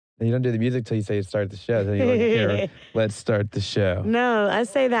You don't do the music till you say start the show. Then you're like, here, let's start the show. No, I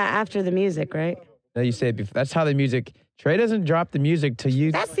say that after the music, right? No, you say it before. That's how the music. Trey doesn't drop the music till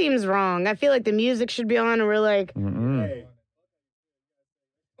you. That seems wrong. I feel like the music should be on and we're like, all right.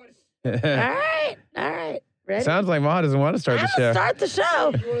 Ready? Sounds like Ma doesn't want to start the show. Start the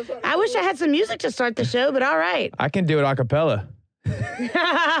show. I wish I had some music to start the show, but all right. I can do it a cappella. All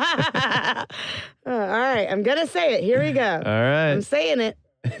right, I'm going to say it. Here we go. All right. I'm saying it.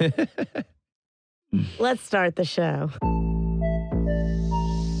 Let's start the show.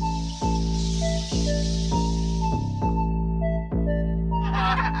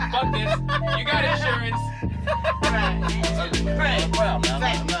 Fuck this. You got insurance. Right. Well,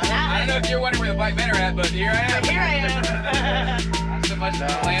 I don't know if you're wondering where the Black men are at, but here I am. Here I am. Not so much of a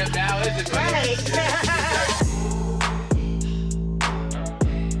lamp now, is it?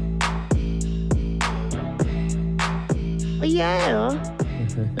 Well, yeah.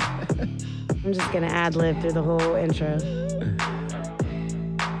 I'm just going to ad-lib through the whole intro.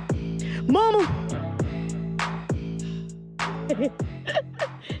 Mama!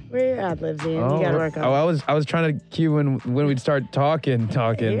 Where are your ad-libs, Ian? You got to work on it. I was trying to cue when we'd start talking.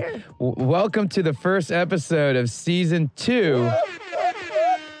 Here. Welcome to the first episode of season 2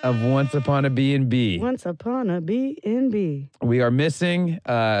 of Once Upon a B&B. Once upon a B&B. We are missing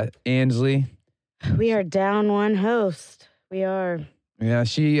Ansley. We are down one host. We are. Yeah,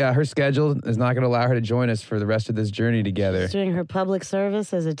 her schedule is not going to allow her to join us for the rest of this journey together. She's doing her public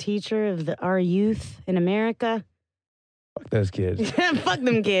service as a teacher of our youth in America. Fuck those kids. Fuck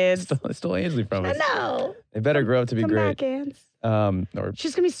them kids. Still Ansley from us. I know. They better grow up to be Come great. back, Ans. Or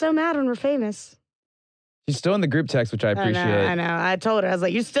She's going to be so mad when we're famous. she's still in the group text, which I appreciate. I know. I told her, I was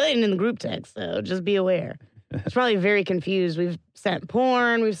like, you're still in the group text, so just be aware. She's probably very confused. We've sent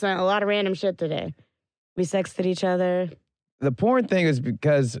porn. We've sent a lot of random shit today. We sexted each other. The porn thing is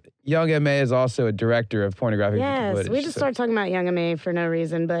because Young M.A. is also a director of pornographic footage. Yes, we just started talking about Young M.A. for no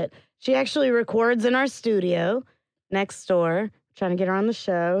reason, but she actually records in our studio next door. Trying to get her on the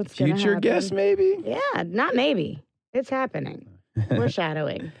show. It's Future guest, maybe? Yeah, not maybe. It's happening. We're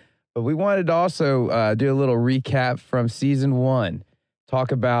shadowing. But we wanted to also do a little recap from season 1.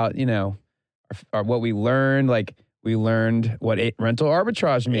 Talk about, what we learned. Like, we learned what rental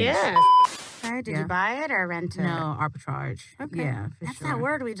arbitrage means. Yeah. Did you buy it or rent it? No, arbitrage. Okay. Yeah, for That's sure. that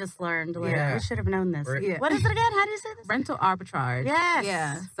word we just learned. Like, Yeah. We should have known this. Yeah. What is it again? How do you say this? Rental arbitrage. Yes.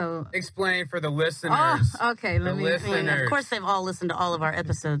 Yeah. So. Explain for the listeners. Oh, okay. Let me. listeners. Of course, they've all listened to all of our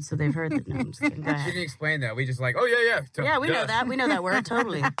episodes, so they've heard it. No, I'm just kidding. Go She ahead. didn't explain that. We just like, oh, yeah. Yeah, we know that. We know that word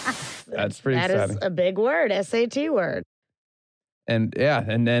totally. That's pretty That exciting. is a big word, SAT word. And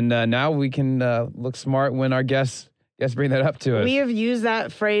then now we can look smart when our guests bring that up to us. We have used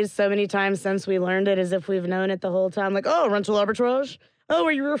that phrase so many times since we learned it, as if we've known it the whole time. Like, oh, rental arbitrage? Oh,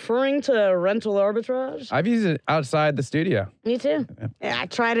 are you referring to rental arbitrage? I've used it outside the studio. Me too. Yeah, I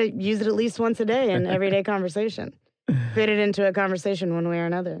try to use it at least once a day in everyday conversation. Fit it into a conversation one way or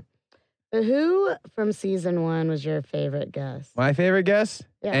another. So who from season 1 was your favorite guest? My favorite guest?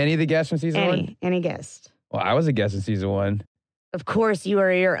 Yeah. Any of the guests from season 1? Any guest. Well, I was a guest in season 1. Of course, you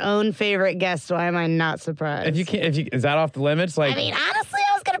are your own favorite guest. Why am I not surprised? Is that off the limits? Like, I mean, honestly,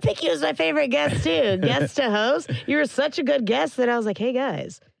 I was going to pick you as my favorite guest, too. Guest to host. You were such a good guest that I was like, hey,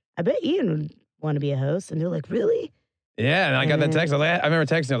 guys, I bet Ian would want to be a host. And they're like, really? yeah, and I got that text. I remember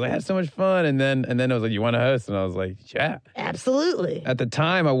texting. I was like, I had so much fun. And then it was like, you want to host? And I was like, yeah. Absolutely. At the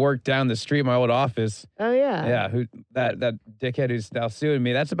time, I worked down the street, my old office. Oh, yeah. Yeah, that dickhead who's now suing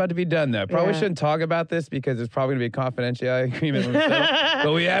me. That's about to be done, though. Probably shouldn't talk about this because it's probably going to be a confidentiality agreement.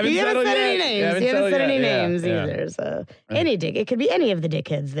 But we haven't settled yet. Any names. You haven't said any names Yeah. either. So it could be any of the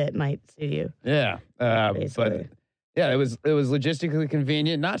dickheads that might sue you. Yeah, Basically. but yeah, it was logistically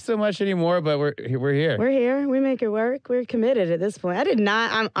convenient. Not so much anymore, but we're here. We're here. We make it work. We're committed at this point.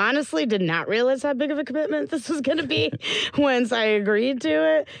 I honestly did not realize how big of a commitment this was going to be once I agreed to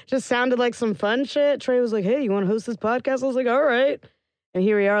it. Just sounded like some fun shit. Trey was like, hey, you want to host this podcast? I was like, all right. And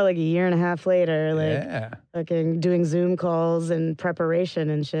here we are like a year and a half later, like fucking doing Zoom calls and preparation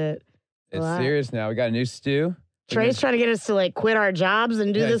and shit. It's serious now. We got a new stew. Trey's trying to get us to like quit our jobs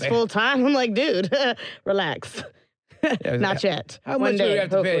and do this full time. I'm like, dude, relax. Not yet. How One much do we day, have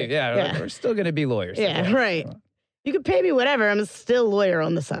to pay? hopefully. Yeah, we're still going to be lawyers. Yeah, right. You could pay me whatever. I'm still lawyer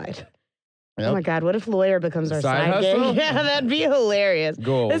on the side. Yep. Oh my God, what if lawyer becomes our Side side hustle? gig? Yeah, that'd be hilarious.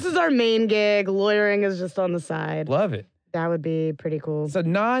 Goals. This is our main gig. Lawyering is just on the side. Love it. That would be pretty cool. So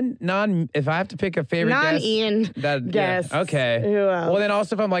if I have to pick a favorite guest. Non-Ian guests. Yeah, okay. Who else? Well, then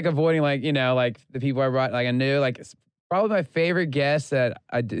also if I'm like avoiding like, like the people I brought, like I knew, like Probably my favorite guest that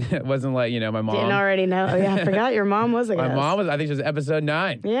I did, wasn't like, my mom. Didn't already know. Oh, yeah, I forgot your mom was a guest. My mom was, I think she was episode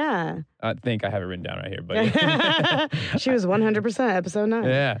 9. Yeah. I think I have it written down right here, but She was 100% episode 9.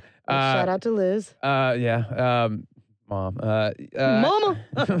 yeah. Shout out to Liz. Yeah. Mom. Mama.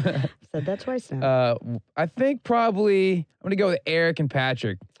 Said that twice now. I think probably I'm going to go with Eric and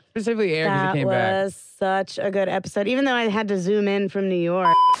Patrick. Specifically Eric because That he came back. was such a good episode, even though I had to zoom in from New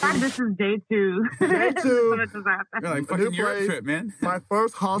York. This is day 2. Day 2. What a disaster. You're like New fucking Europe place. trip, man. My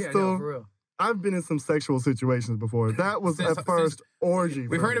first Yeah, hostel. no, for real. I've been in some sexual situations before. That was Since- a first orgy.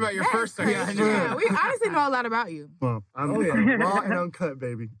 We've for heard me. about your first. Yeah, I know. Yeah, we honestly know a lot about you. Well, I'm yeah. raw and uncut,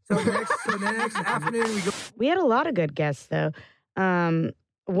 baby. So the next afternoon we go. We had a lot of good guests, though.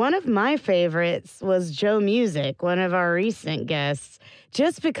 One of my favorites was Joe Music, one of our recent guests,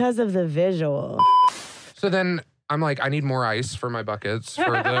 just because of the visual. So then I'm like, I need more ice for my buckets for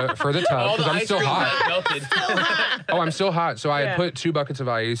the tub because I'm still hot. Melted. Oh, I'm still hot. So I Yeah. had put 2 buckets of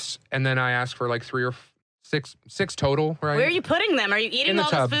ice, and then I asked for like 3 or 6 total. Right? Where are you putting them? Are you eating In the all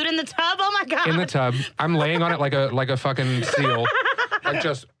tub. this food in the tub? Oh my God. In the tub. I'm laying on it like a fucking seal, like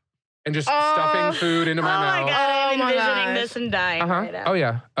just stuffing food into my Oh mouth. my God, I'm Oh my envisioning gosh. this and dying right now. Oh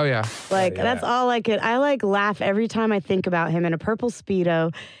yeah. Oh yeah. Like, yeah. that's all I could. I like laugh every time I think about him in a purple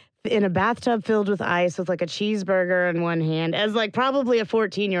Speedo, in a bathtub filled with ice with like a cheeseburger in one hand, as like probably a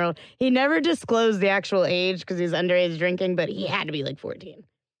 14-year-old. He never disclosed the actual age because he was underage drinking, but he had to be like 14.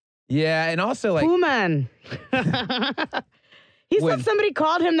 Yeah, and also like Pooh Man. He When- said somebody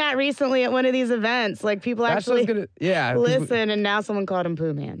called him that recently at one of these events. Like, people that's what's actually gonna. Yeah, 'cause listen, and now someone called him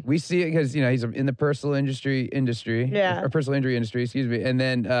Pooh Man. we see it because he's in the personal industry, Yeah. or personal injury industry. Excuse me. And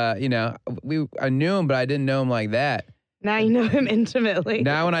then I knew him, but I didn't know him like that. Now you know him intimately.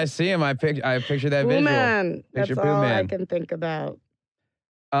 Now when I see him, I picture that Pooh visual. Man. That's Picture Pooh all I Man. can think about.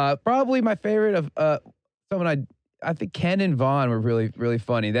 Probably my favorite of someone I think Ken and Vaughn were really, really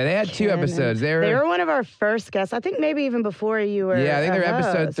funny. They had 2 Ken and- episodes. They were one of our first guests. I think maybe even before you were. yeah, I think a they're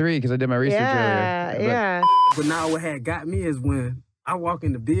episode host. 3 because I did my research Yeah, earlier. yeah. But now what had got me is when I walk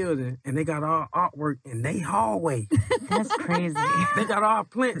in the building and they got all artwork in they hallway. That's crazy. They got all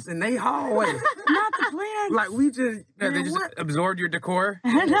plants in they hallway. Not the plants. Like we just, Yeah, they man, just what? absorbed your decor.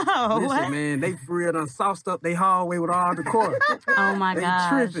 No, Listen, what? man, they for real done sauced up they hallway with all the decor. Oh my They gosh.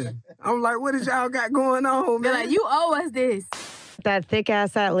 tripping. I'm like, what is y'all got going on, They're man? like, you owe us this. That thick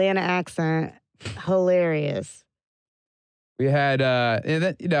ass Atlanta accent, hilarious. We had, and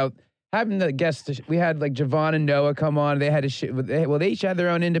then, having the guests, we had like Javon and Noah come on. They had they each had their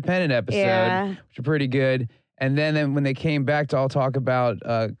own independent episode, Yeah. which were pretty good. And then when they came back to all talk about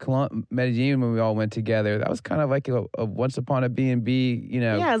Medellin when we all went together, that was kind of like a Once Upon a B&B,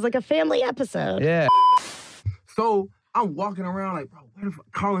 Yeah, it was like a family episode. Yeah. So I'm walking around like, bro, where the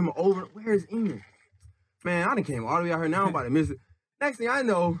fuck? Calling him over. Where's Ian? Man, I done came all the way out here now. I'm about to miss it. Next thing I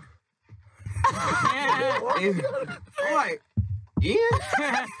know, I'm like, Ian?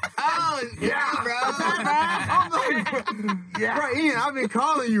 Oh, yeah, bro. I'm like, bro, Ian, I've been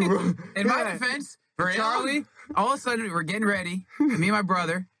calling you, bro. In my defense, for Charlie, all of a sudden we're getting ready. Me and my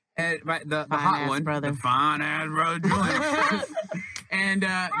brother, and the hot Fine-ass one, brother. the fine ass brother, Julian. And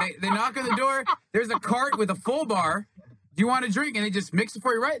they knock on the door. There's a cart with a full bar. Do you want a drink? And they just mix it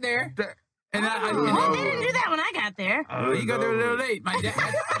for you right there. And They didn't do that when I got there. oh, you got there a little late. My dad.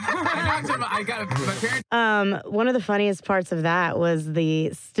 I got my parents. One of the funniest parts of that was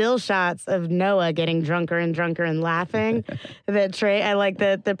the still shots of Noah getting drunker and drunker and laughing. That Trey, I like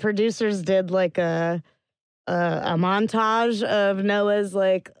that the producers did like a montage of Noah's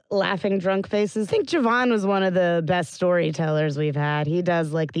like laughing drunk faces. I think Javon was one of the best storytellers we've had. He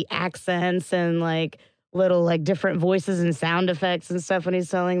does like the accents and like little like different voices and sound effects and stuff when he's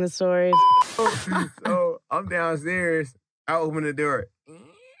telling the stories. So I'm downstairs. I open the door.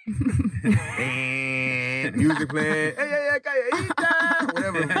 And music playing.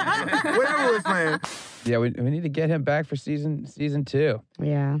 Whatever was playing. Yeah, we need to get him back for season 2.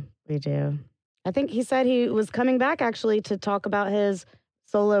 Yeah, we do. I think he said he was coming back actually to talk about his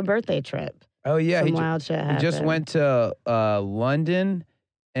solo birthday trip. Oh, yeah. Some He wild shit happened. just went to London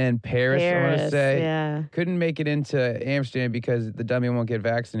and Paris, I want to say. Yeah. Couldn't make it into Amsterdam because the dummy won't get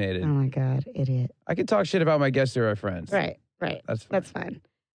vaccinated. Oh my God, idiot. I could talk shit about my guests who are friends. Right. That's fine. That's fine.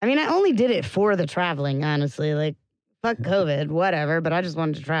 I mean, I only did it for the traveling, honestly. Like, fuck COVID, whatever, but I just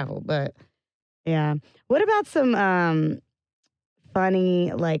wanted to travel. But yeah. What about some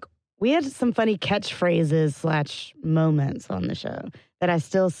funny, like, we had some funny catchphrases / moments on the show that I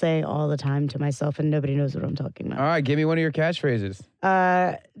still say all the time to myself, and nobody knows what I'm talking All about. right, give me one of your catchphrases.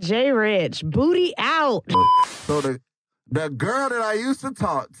 Jay Rich, booty out. So the girl that I used to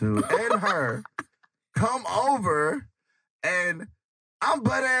talk to and her come over and I'm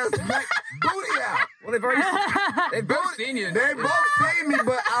butt ass back, booty out. Well, they've both seen you. They both seen me,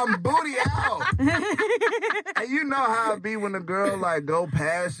 but I'm booty out. And you know how it be when a girl like go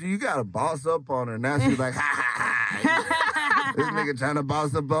past you. You gotta boss up on her. Now she's like, ha ha ha. This nigga trying to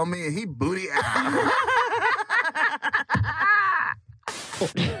boss up on me, and he booty out.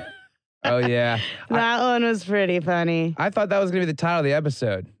 Oh, yeah. That one was pretty funny. I thought that was going to be the title of the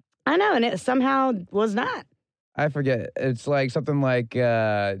episode. I know, and it somehow was not. I forget. It's like something like,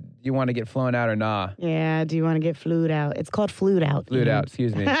 you want to get flown out or nah? Yeah, do you want to get flued out? It's called flued out. Flued out,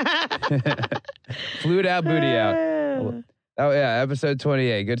 excuse me. Flued out, booty out. Oh, yeah, episode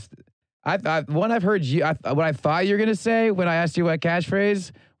 28. Good. One I've heard you, what I thought you were going to say when I asked you what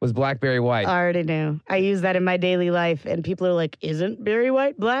catchphrase was Blackberry White. I already knew. I use that in my daily life, and people are like, isn't Barry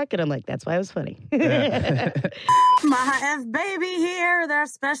White black? And I'm like, that's why it was funny. My F baby here, their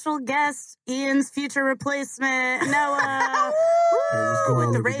special guest, Ian's future replacement, Noah. Hey, what's going with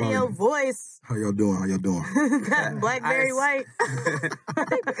on, the everybody? radio voice. How y'all doing? How y'all doing? Black Barry White.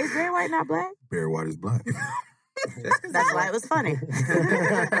 Is Barry White not black? Barry White is black. That's why it was funny.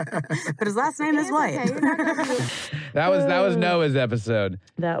 But his last name is White. That was Noah's episode.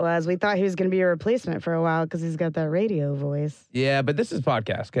 That was. We thought he was going to be a replacement for a while because he's got that radio voice. Yeah, but this is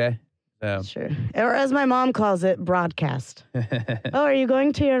podcast, okay? So. Sure. Or as my mom calls it, broadcast. Oh, are you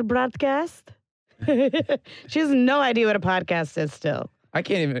going to your broadcast? She has no idea what a podcast is still. I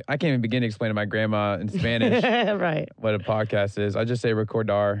can't even begin to explain to my grandma in Spanish right. what a podcast is. I just say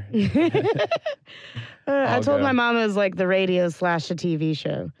recordar. I told my mom it was like the radio / a TV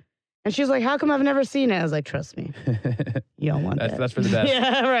show. And she's like, how come I've never seen it? I was like, trust me. You don't want that. That's for the best.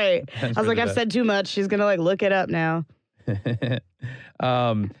 Yeah, right. That's I was like, I've said too much. She's going to like look it up now.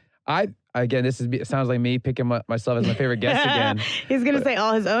 Again, it sounds like me picking myself as my favorite guest again. He's going to say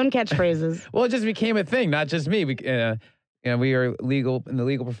all his own catchphrases. Well, it just became a thing, not just me. We are legal in the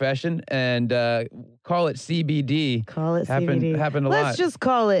legal profession, and call it CBD. Call it CBD. Happened a lot. Let's just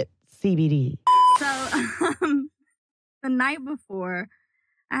call it CBD. So the night before,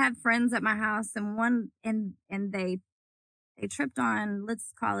 I had friends at my house, and they tripped on,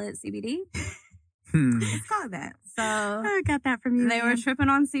 let's call it CBD. Let's call it that. So I got that from you. They were tripping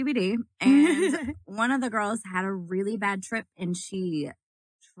on CBD, and one of the girls had a really bad trip, and she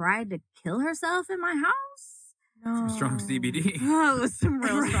tried to kill herself in my house. Some strong CBD. Oh, it was some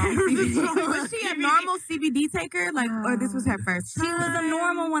real strong CBD. Was she a normal CBD taker? Or this was her first time? She was a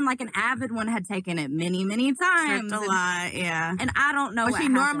normal one, like an avid one, had taken it many, many times. Tripped a lot, yeah. And I don't know But what she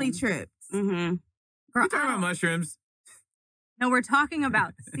normally trips. Mm-hmm. We're talking about mushrooms. No, we're talking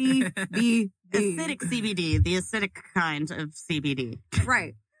about CBD. Acidic CBD, the acidic kind of CBD.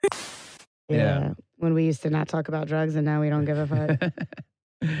 Right. Yeah. When we used to not talk about drugs and now we don't give a fuck.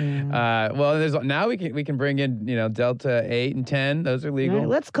 Yeah. Well, now we can bring in Delta 8 and 10. Those are legal. Right,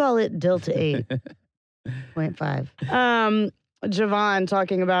 let's call it Delta 8.5. Javon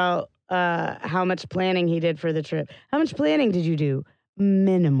talking about how much planning he did for the trip. How much planning did you do?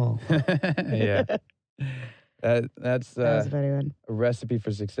 Minimal. Yeah. That's That was a funny one. a recipe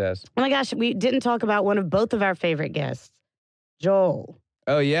for success. Oh my gosh, we didn't talk about one of both of our favorite guests, Joel.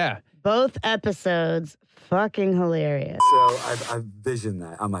 Oh yeah. Both episodes, fucking hilarious. So I've visioned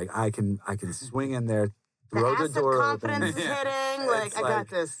that. I'm like, I can swing in there, throw the door confidence open. is hitting. Like, I got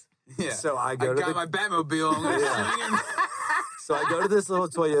this. Yeah. So I got my Batmobile. I'm gonna swing in. So I go to this little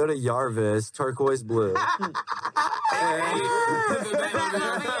Toyota Yarvis, turquoise blue.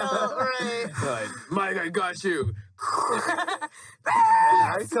 Like, Mike, I got you. And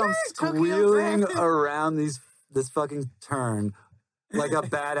I come squealing around this fucking turn like a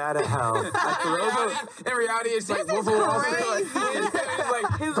bat out of hell. I throw In reality, it's like Wolf of Wall Street.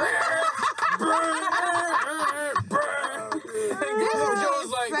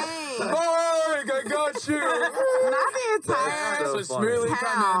 Joel's like, Mike, I got you. Not the entire So smoothly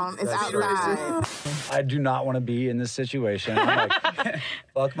town coming. is outside. I do not want to be in this situation. I'm like,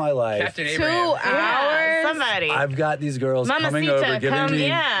 fuck my life. Captain 2 Abraham. hours? Somebody. I've got these girls coming Mamacita, over,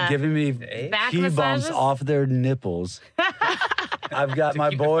 giving me Back key bumps massages? off their nipples. I've got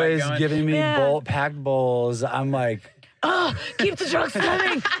my keep the fight boys going. giving me packed bowls. I'm like, Oh, keep the drugs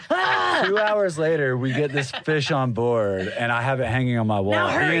coming. 2 hours later, we get this fish on board, and I have it hanging on my wall. Now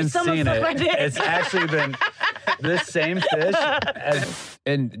hurry, Ian's someone seen suck my it. dick. It's actually been this same fish.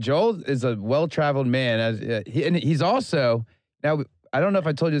 And Joel is a well-traveled man. He's also now. I don't know if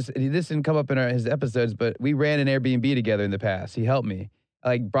I told you this didn't come up in his episodes, but we ran an Airbnb together in the past. He helped me.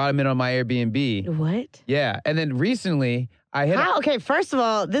 I brought him in on my Airbnb. What? Yeah, and then recently I hit. How? Okay, first of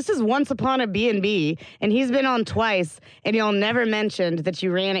all, this is Once Upon a B&B, and he's been on twice, and y'all never mentioned that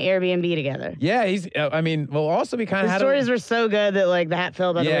you ran an Airbnb together. Yeah, he's. I mean, well, also we kind of The had stories were so good that like the hat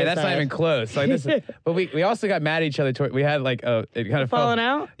fell by the wayside. Yeah, that's not even close. Like this, but we also got mad at each other. We had like it kind of falling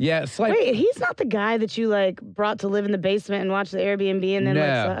out. Yeah, it's like Wait, he's not the guy that you like brought to live in the basement and watch the Airbnb, and then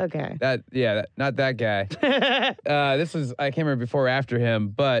okay. Not that guy. This was I can't remember before or after him,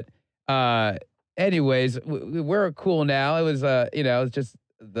 but anyways, we're cool now. It was it was just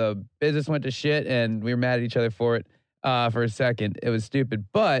the business went to shit, and we were mad at each other for it for a second. It was stupid,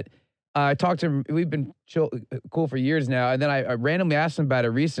 but I talked to him. We've been cool for years now, and then I randomly asked him about it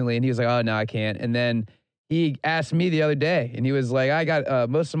recently, and he was like, "Oh no, I can't." And then he asked me the other day, and he was like, "I got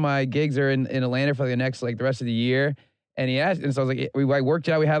most of my gigs are in Atlanta for the next the rest of the year." And he asked, and so I was like, we worked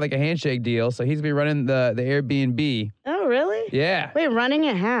it out. We had like a handshake deal, so he's gonna be running the Airbnb. Oh, really? Yeah. Wait, running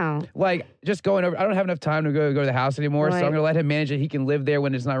it how? Like just going over. I don't have enough time to go to the house anymore, so I'm gonna let him manage it. He can live there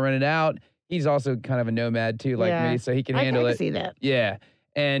when it's not running out. He's also kind of a nomad too, like me, so he can handle it. I can see that. Yeah,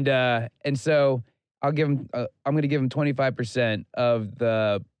 and so I'll give him. I'm gonna give him 25% of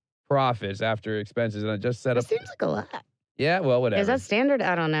the profits after expenses, and I just set up. That seems like a lot. Yeah, well, whatever. Is that standard?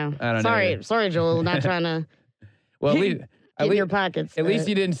 I don't know. I don't know. Sorry, Joel. Not trying to. Well, get in your pockets. At least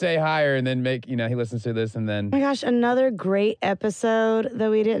you didn't say higher and then make, he listens to this and then. Oh my gosh, another great episode that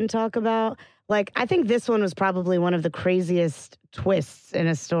we didn't talk about. Like, I think this one was probably one of the craziest twists in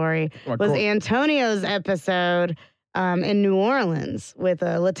a story. Was Antonio's episode in New Orleans with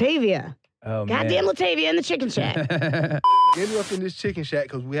Latavia. Oh, Goddamn Latavia in the chicken shack. Ended up in this chicken shack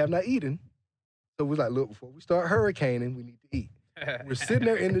because we have not eaten. So we're like, look, before we start hurricaning, we need to eat. We're sitting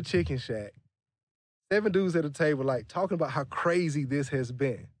there in the chicken shack. 7 dudes at a table, like, talking about how crazy this has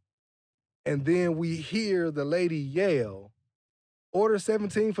been. And then we hear the lady yell, order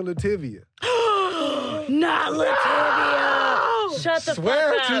 17 for Latavia. Not Latavia! Shut the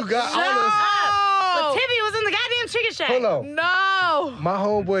Swear fuck up. to God. Shut up! Latavia was in the goddamn chicken shack. Hold on. No! My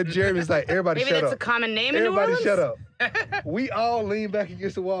homeboy Jeremy's like, everybody Maybe shut up. that's a common name in New Everybody Orleans? shut up. We all lean back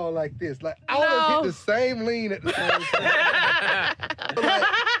against the wall like this. Like, all of us hit the same lean at the same time. Like,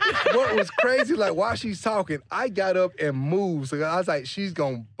 what was crazy, like, while she's talking, I got up and moved. So I was like, she's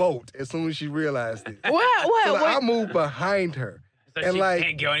going to bolt as soon as she realized it. What? So like, I moved behind her. So and she like,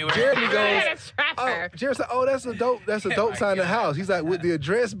 can't go anywhere. Jeremy goes, oh, Jeremy said, oh, that's a dope sign in the house. He's like, would the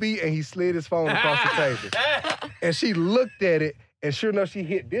address be? And he slid his phone across the table. And she looked at it, and sure enough, she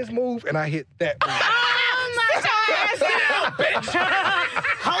hit this move, and I hit that move. Oh my God! Sit down, bitch!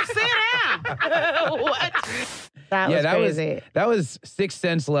 Ho, sit down! What? That was crazy. That was Sixth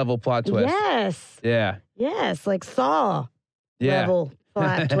Sense level plot twist. Yes. Yeah. Yes, like Saw level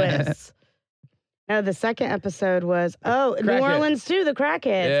plot twists. No, the second episode was, New Orleans too, the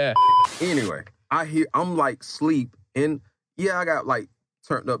crackheads. Yeah. Anyway, I'm like sleep, and I got like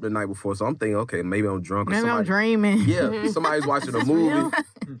turned up the night before, so I'm thinking, okay, maybe I'm drunk or Maybe somebody. I'm dreaming. Yeah, somebody's watching a movie,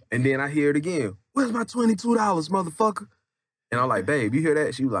 and then I hear it again. Where's my $22, motherfucker? And I'm like, babe, you hear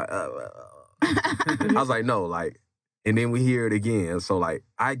that? She was like, I was like, no, like, and then we hear it again. So like,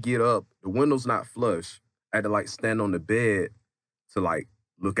 I get up, the window's not flush. I had to like stand on the bed to like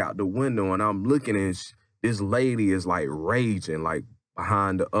look out the window, and I'm looking, and this lady is like raging, like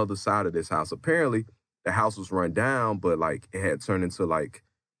behind the other side of this house. Apparently, the house was run down, but like it had turned into like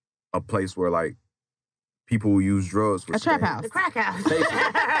a place where like people who use drugs were A trap staying. house. The crack house.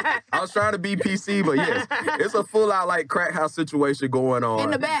 I was trying to be PC, but yes, it's a full out like crack house situation going on.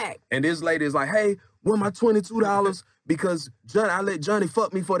 In the back. And this lady is like, hey, where my $22? Because I let Johnny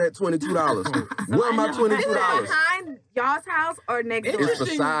fuck me for that $22. Where my $22? Behind y'all's house or next door? It's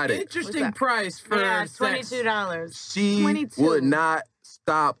beside it. Interesting price for sex. $22. She 22. would not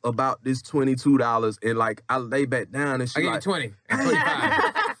stop about this $22. And like, I lay back down and she I give like, you 20 and 25.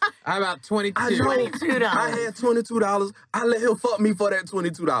 How about 22? I had $22. I let him fuck me for that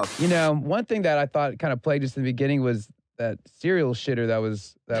 $22. One thing that I thought kind of plagued us in the beginning was that serial shitter that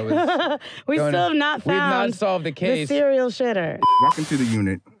was We still have not We've found not solved the case. the serial shitter. Walk into the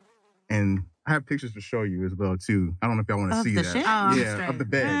unit, and I have pictures to show you as well too. I don't know if y'all want to Of see the that. shit? Oh, Yeah, of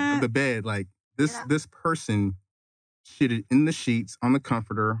the bed. Like this person shitted in the sheets, on the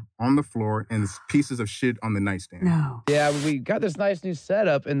comforter, on the floor, and there's pieces of shit on the nightstand. No. Yeah, we got this nice new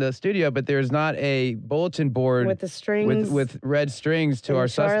setup in the studio, but there's not a bulletin board With the strings. with red strings to and our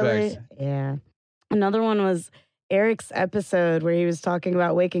Charlie. suspects. Yeah. Another one was Eric's episode where he was talking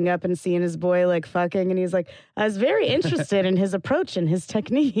about waking up and seeing his boy like fucking, and he's like, I was very interested in his approach and his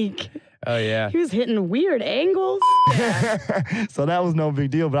technique. Oh yeah. He was hitting weird angles. So that was no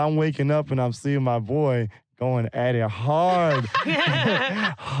big deal, but I'm waking up and I'm seeing my boy going at it hard. You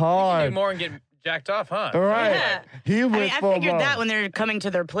hard. do more and get jacked off, huh? All right. Yeah. He I went mean, I full figured blown. that when they're coming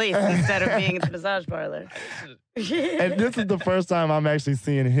to their place instead of being at the massage parlor. And this is the first time I'm actually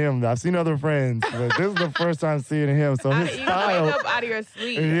seeing him. I've seen other friends, but this is the first time seeing him. So his You style. wake up out of your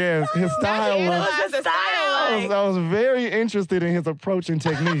sleep. Yes, his style was. Analyze the style. I was very interested in his approach and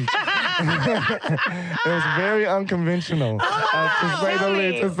technique. It was very unconventional, to say the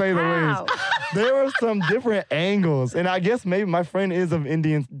least. There were some different angles, and I guess maybe my friend is of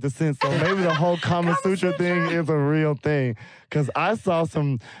Indian descent, so maybe the whole Kama Sutra thing is a real thing. Because I saw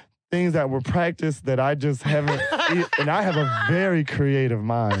some things that were practiced that I just haven't, and I have a very creative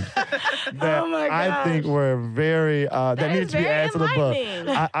mind that I think were very, that needed to be added to the book.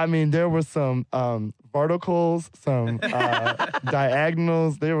 I mean, there were some verticals, some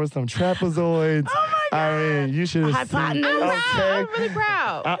diagonals, there were some trapezoids. I mean, you should have seen. I'm really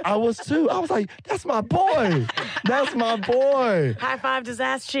proud. I was too. I was like, that's my boy. That's my boy. High five his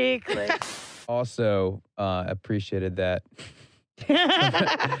ass cheek. Like. Also, appreciated that.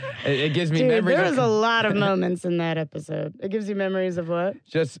 it gives me Dude, memories. there was a lot of moments in that episode. It gives you memories of what?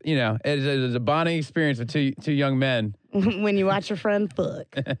 Just, it is a bonding experience with two young men. When you watch your friend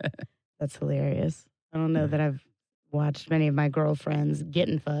fuck. That's hilarious. I don't know that I've watched many of my girlfriends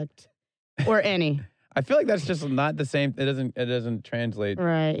getting fucked. Or any. I feel like that's just not the same. It doesn't translate.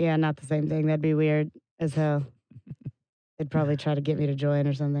 Right. Yeah, not the same thing. That'd be weird as hell. They'd probably try to get me to join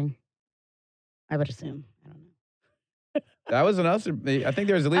or something. I would assume. That was another. I think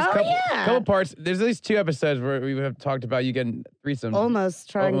there was at least couple parts. There's at least 2 episodes where we have talked about you getting threesomes. Almost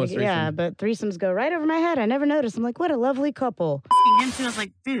trying to, yeah, but threesomes go right over my head. I never noticed. I'm like, what a lovely couple. Him too. I was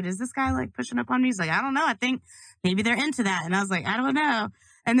like, dude, is this guy like pushing up on me? He's like, I don't know. I think maybe they're into that. And I was like, I don't know.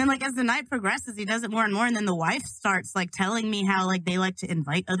 And then like as the night progresses, he does it more and more. And then the wife starts like telling me how like they like to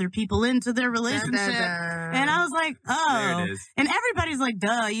invite other people into their relationship. And I was like, oh. There it is. And everybody's like,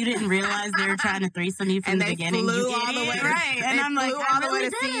 duh, you didn't realize they were trying to threesome you from the beginning. Flew You all the idiot. way, Right. And I'm like, all I the way really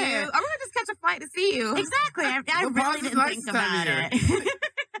to see you. did. I'm gonna just catch a flight to see you. Exactly. I really didn't think about it.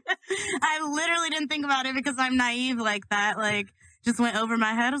 I literally didn't think about it because I'm naive like that. Like, just went over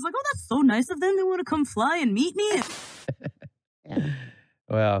my head. I was like, oh, that's so nice of them. They want to come fly and meet me.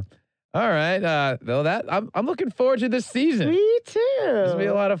 Well, all right. Well, I'm looking forward to this season. Me too. This will be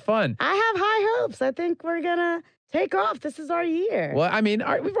a lot of fun. I have high hopes. I think we're going to take off. This is our year. Well, I mean,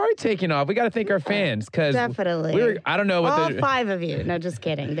 we've already taken off. We got to thank our fans because Definitely. I don't know what all 5 of you. No, just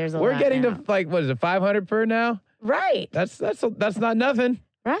kidding. There's a lot. We're getting now. to like what is it, 500 per now? Right. That's not nothing.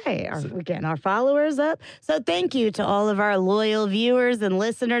 Right. We're getting our followers up. So thank you to all of our loyal viewers and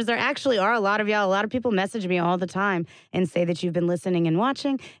listeners. There actually are a lot of y'all. A lot of people message me all the time and say that you've been listening and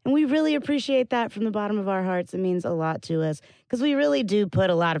watching. And we really appreciate that from the bottom of our hearts. It means a lot to us because we really do put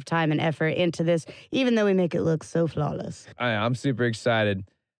a lot of time and effort into this, even though we make it look so flawless. I'm super excited.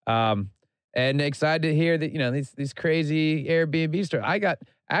 And excited to hear that, these crazy Airbnb stories. I got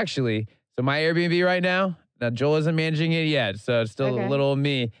so my Airbnb right now, Joel isn't managing it yet, so it's still a little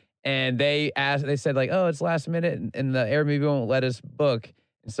me. And they said like, oh, it's last minute and the Airbnb won't let us book.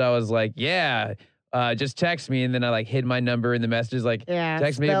 And so I was like, yeah, just text me. And then I like hid my number in the messages, like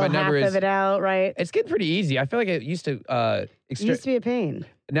text me if my number half is. of it out, right? It's getting pretty easy. I feel like it used to. It used to be a pain.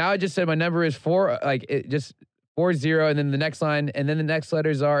 Now I just said my number is 4, like it just 40, and then the next line, and then the next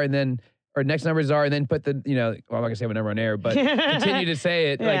letters are, and then. Or next numbers are, and then put the, well, I'm not gonna say my number on air, but continue to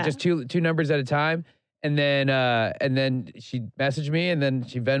say it, like just two numbers at a time. And then she messaged me, and then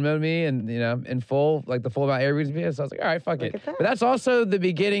she Venmoed me, and in full, like the full amount of Airbnb. So I was like, all right, fuck it. But that's also the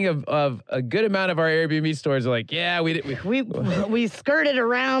beginning of a good amount of our Airbnb stores. Are like, yeah, we skirted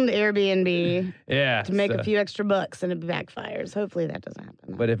around Airbnb, to make a few extra bucks, and it backfires. Hopefully that doesn't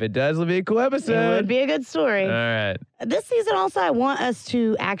happen. But if it does, it'll be a cool episode. It would be a good story. All right. This season also, I want us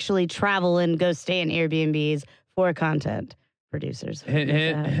to actually travel and go stay in Airbnbs for content producers. Hint,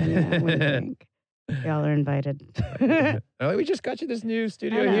 hint. What do you think? Y'all are invited. Oh, we just got you this new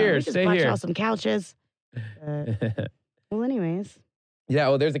studio I know, here. we just Stay brought here. y'all some couches. Well, anyways. Yeah,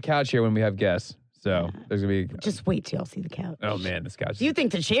 well, there's a couch here when we have guests. So there's going to be... Just wait till y'all see the couch. Oh, man, this couch. You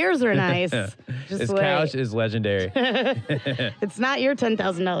think the chairs are nice. This Just wait. couch is legendary. It's not your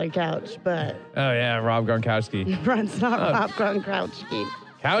 $10,000 couch, but... Oh, yeah, Rob Gronkowski. It's not Rob Gronkowski.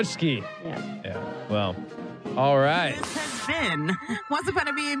 Couchski. Yeah. Well, all right. Been Once Upon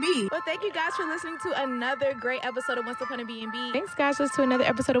a B&B. Well, thank you guys for listening to another great episode of Once Upon a B&B. Thanks, guys, for listening to another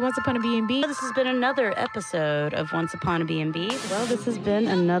episode of Once Upon a B&B. This has been another episode of Once Upon a B&B. Well, this has been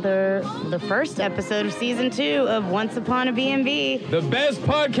the first episode of season 2 of Once Upon a B&B. The best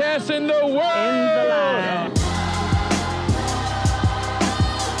podcast in the world. In the line.